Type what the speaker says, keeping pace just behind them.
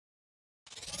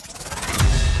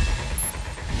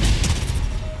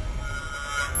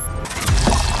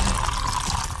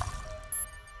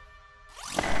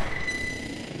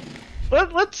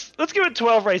Let's give it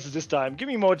 12 races this time. Give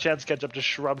me more chance to catch up to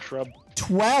Shrub.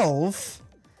 12?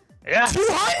 Yeah.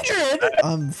 200?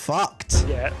 I'm fucked.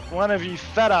 Yeah, one of you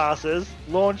fat asses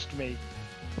launched me.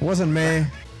 It wasn't me.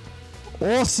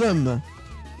 Awesome.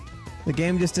 The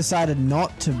game just decided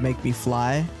not to make me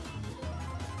fly.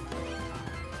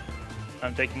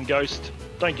 I'm taking Ghost.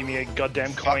 Don't give me a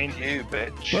goddamn coin. Fuck you,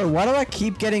 bitch. Bro, why do I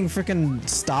keep getting freaking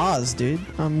stars, dude?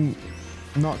 I'm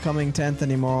not coming 10th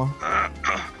anymore.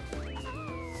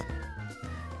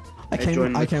 I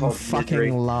came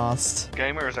fucking last.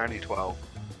 Gamer is only 12.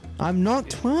 I'm not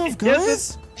 12,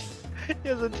 guys.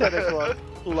 Here's a 10 o'clock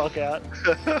lockout.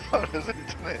 Isn't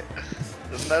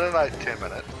that in like 10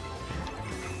 minutes?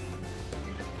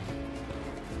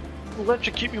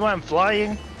 Electrocute me while I'm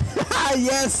flying.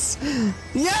 Yes!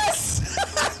 Yes!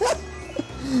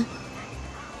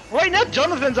 Wait, now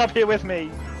Jonathan's up here with me.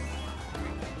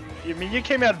 You mean you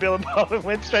came out of Bill and Bob and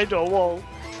went straight to a wall?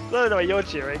 I don't know why you're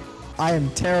cheering. I am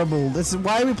terrible. This is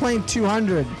why are we playing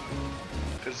 200?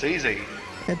 It's easy.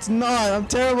 It's not. I'm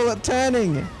terrible at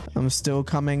turning. I'm still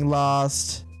coming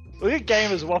last. Look at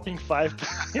Gamer's whopping 5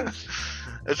 points.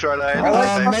 That's right,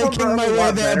 I Making my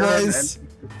way there, boys.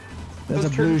 There's a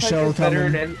blue shell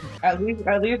coming. And at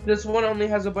least this one only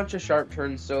has a bunch of sharp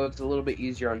turns, so it's a little bit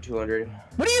easier on 200.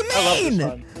 What do you mean? I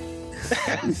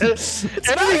love this one.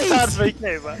 Everything's hard for me,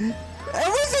 Gamer.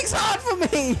 Everything's hard for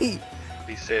me.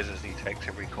 He says as he takes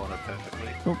every corner perfectly.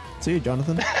 Oh, see you,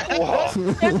 Jonathan. Whoa.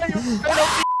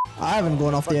 I haven't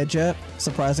gone off the edge yet,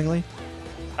 surprisingly.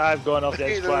 I've gone off the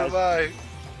edge twice.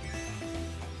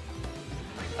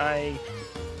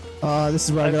 This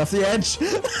is where I got off the edge.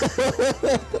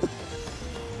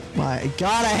 My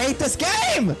God, I hate this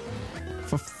game!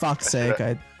 For fuck's sake,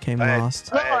 I came last.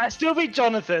 Well, I still beat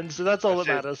Jonathan, so that's all that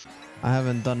matters. I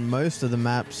haven't done most of the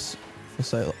maps for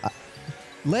so.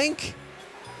 Link,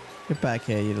 get back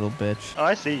here, you little bitch. Oh,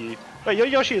 I see you. Wait, you're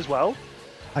Yoshi as well?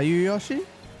 Are you Yoshi?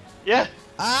 Yeah.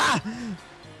 Ah!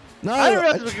 No! I didn't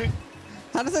realize we could...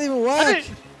 How does that even work?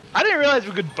 I didn't realize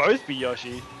we could both be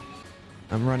Yoshi.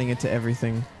 I'm running into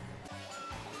everything.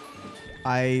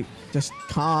 I just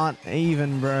can't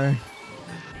even, bro.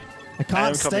 I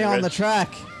can't stay on the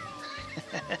track.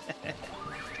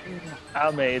 I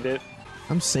made it.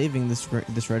 I'm saving this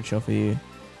red shell for you.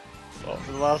 Oh,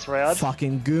 for the last round.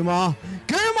 Fucking Goomba!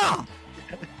 Goomba!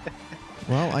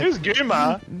 Well, Who's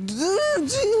Goomba?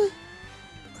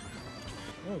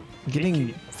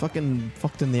 Getting fucking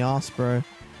fucked in the ass, bro.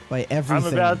 By everything.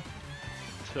 I'm about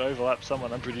to overlap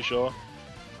someone, I'm pretty sure.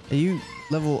 Are you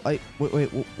level 8? Wait,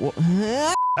 what?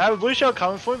 I have a blue shell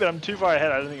coming for me, but I'm too far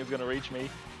ahead. I don't think it's going to reach me.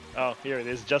 Oh, here it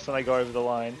is, just when I go over the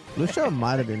line. Blue shell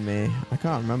might have been me. I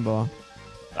can't remember.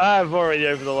 I'm already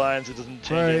over the line, so it doesn't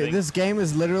change anything. This game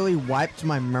has literally wiped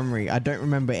my memory. I don't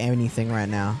remember anything right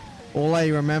now. All I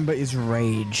remember is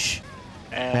rage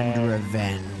and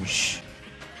revenge.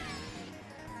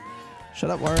 Shut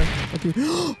up, Warren. Fuck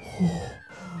you.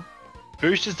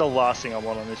 Boost is the last thing I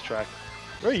want on this track.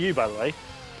 Where are you, by the way?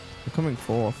 I'm coming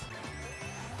 4th.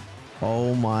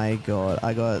 Oh my God.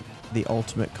 I got the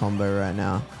ultimate combo right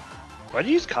now. Why do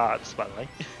you use carts, by the way?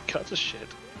 Carts are shit.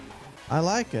 I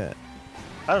like it.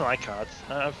 I don't like carts.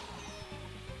 I've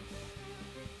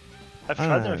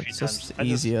tried them a few it's times. just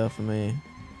easier for me.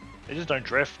 They just don't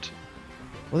drift.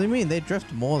 What do you mean? They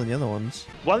drift more than the other ones.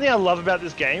 One thing I love about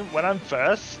this game, when I'm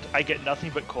first, I get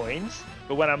nothing but coins.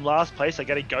 But when I'm last place, I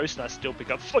get a ghost and I still pick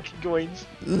up fucking coins.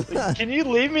 Like, can you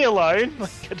leave me alone?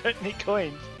 Like, I don't need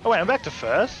coins. Oh wait, I'm back to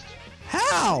first?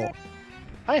 How?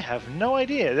 I have no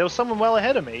idea. There was someone well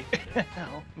ahead of me.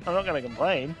 I'm not going to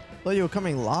complain. Well, you were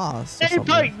coming last. Hey,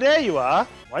 Poke, there you are.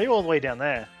 Why are you all the way down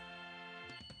there?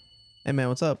 Hey man,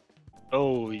 what's up?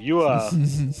 Oh, you are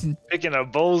picking a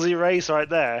ballsy race right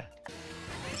there.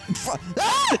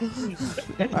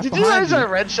 Did you notice that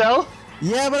red shell?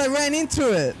 Yeah, but I ran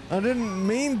into it. I didn't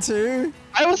mean to.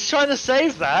 I was trying to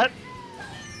save that.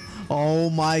 Oh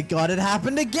my God, it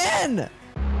happened again.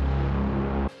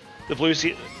 The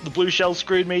blue shell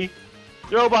screwed me.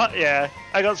 You're all behind. Yeah,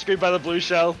 I got screwed by the blue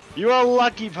shell. You are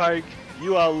lucky, Poke.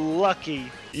 You are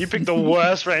lucky. You picked the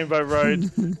worst Rainbow Road.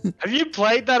 Have you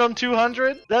played that on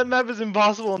 200? That map is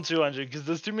impossible on 200 because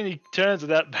there's too many turns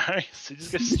without barriers. You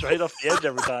just go straight off the edge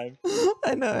every time.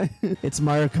 I know. It's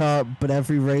Mario Kart, but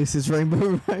every race is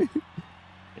Rainbow Road.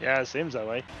 Yeah, it seems that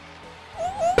way.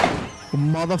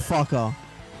 Motherfucker.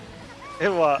 It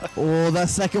what? Oh, that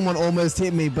second one almost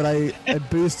hit me, but I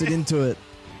boosted into it.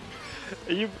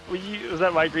 Was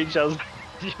that my green shells?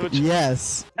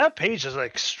 Yes. That Peach is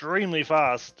extremely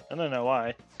fast. I don't know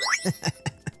why.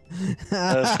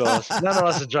 Of course. None of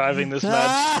us are driving this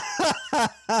match.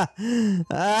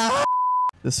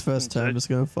 This first turn is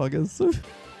gonna fuck us.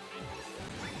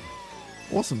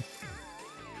 Awesome.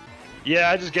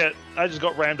 Yeah, I just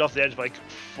got rammed off the edge by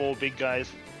 4 big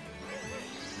guys.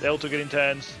 They all took it in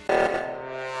turns.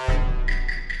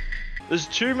 There's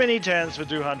too many turns for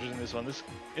 200 in this one. This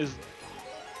is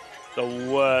the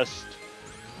worst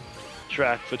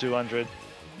track for 200.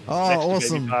 Oh, Next to Baby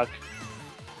awesome. Park.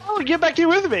 Oh, get back here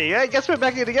with me. Yeah, I guess we're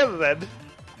back here together then.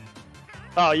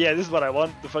 Oh yeah, this is what I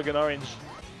want. The fucking orange.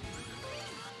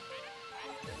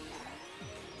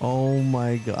 Oh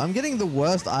my god. I'm getting the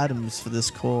worst items for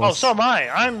this course. Oh, so am I.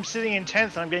 I'm sitting in 10th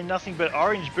and I'm getting nothing but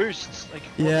orange boosts. Like,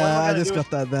 what am yeah, I gonna just do got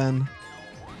that then.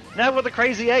 Now I've got the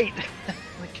crazy 8. Like,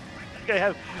 I don't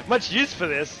have much use for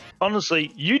this.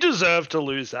 Honestly, you deserve to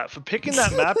lose that. For picking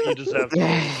that map, you deserve to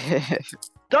lose.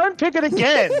 Don't pick it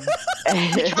again!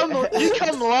 You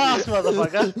come last,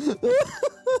 motherfucker!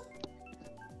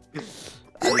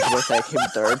 I was wish I came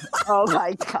third. Oh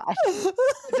my god.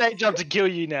 It's 8 jump to kill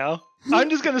you now. I'm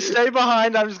just gonna stay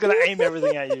behind, I'm just gonna aim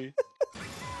everything at you.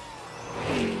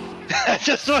 I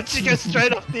just want you to go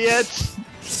straight off the edge.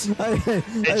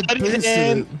 I boosted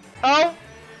in. it. Oh!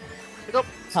 Nope.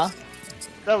 Huh?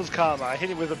 That was karma. I hit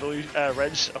him with a blue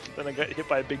red shell, then I got hit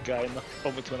by a big guy and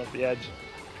almost went off the edge.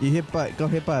 You got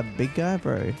hit by a big guy,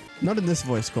 bro? Not in this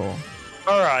voice call.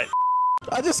 Alright.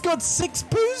 I just got 6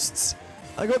 boosts!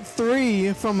 I got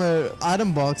 3 from a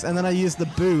item box, and then I used the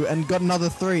boo and got another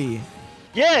 3.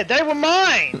 Yeah, they were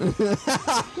mine!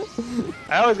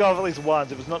 I always go off at least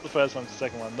once. If it's not the first one, it's the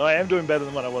second one. No, I am doing better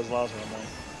than what I was last one,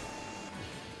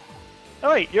 though.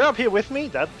 Oh wait, you're up here with me?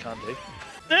 That can't be.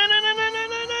 No.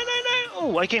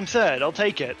 Oh, I came third. I'll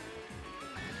take it.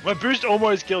 My boost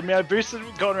almost killed me. I boosted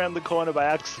going around the corner by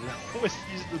accident. I almost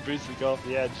used the boost to go off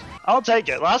the edge. I'll take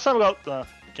it. Last time I got the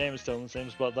game is still in the same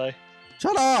spot though.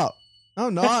 Shut up! No,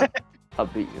 not. I'll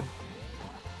beat you.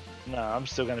 No, I'm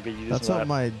still gonna beat you. That's what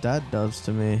my dad does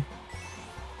to me.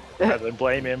 I don't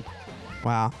blame him.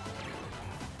 Wow.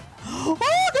 Oh,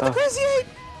 I got the crazy 8!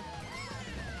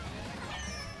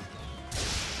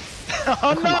 Oh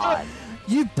Come no! on.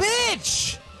 You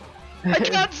bitch! I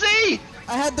can't see!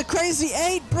 I had the crazy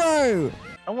 8, bro!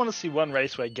 I want to see one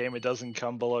race where Gamer doesn't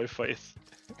come below 5th.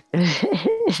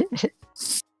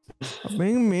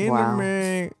 Being mean Wow. to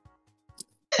me.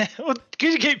 Well,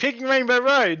 because you keep picking Rainbow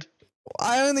Road.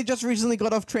 I only just recently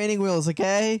got off training wheels,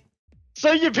 okay?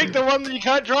 So you picked the one that you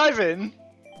can't drive in.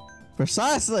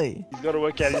 Precisely. He's got to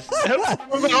work out his...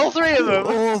 all 3 of them.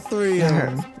 All 3 of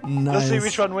them. Nice. Let's see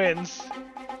which one wins.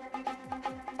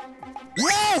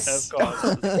 Yes! Of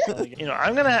course. You know,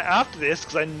 I'm gonna after this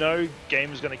because I know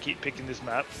Gamer's gonna keep picking this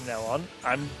map from now on.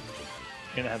 I'm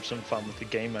gonna have some fun with the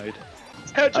game mode.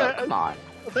 Oh, come on.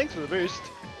 Well, thanks for the boost.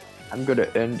 I'm gonna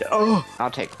end. Oh,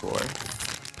 I'll take 4.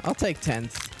 I'll take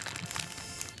 10th.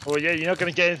 Well, yeah, you're not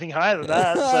gonna get anything higher than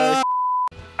that. So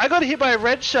I got hit by a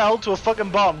red shell to a fucking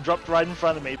bomb dropped right in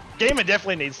front of me. Gamer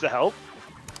definitely needs the help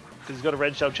because he's got a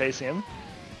red shell chasing him.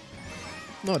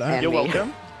 No, don't. And You're me.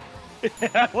 welcome.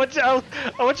 I want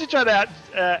you to try to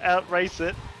out race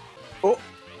it. Oh.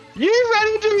 You ran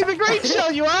into me with the green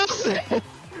shell, you ass!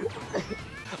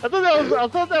 I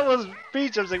thought that was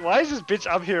Peach. I was like, why is this bitch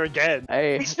up here again?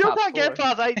 Hey, He still top can't get 4.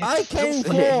 past 8. I came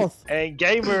 4th. And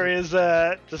Gamer is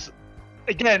just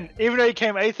again, even though he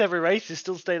came 8th every race, he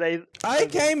still stayed 8th. I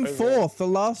came 4th the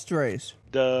last race.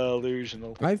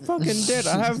 Delusional. I fucking did.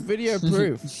 I have video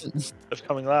proof. Of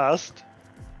coming last.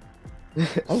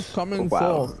 I was coming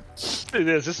Wow. 4th.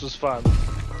 This was fun.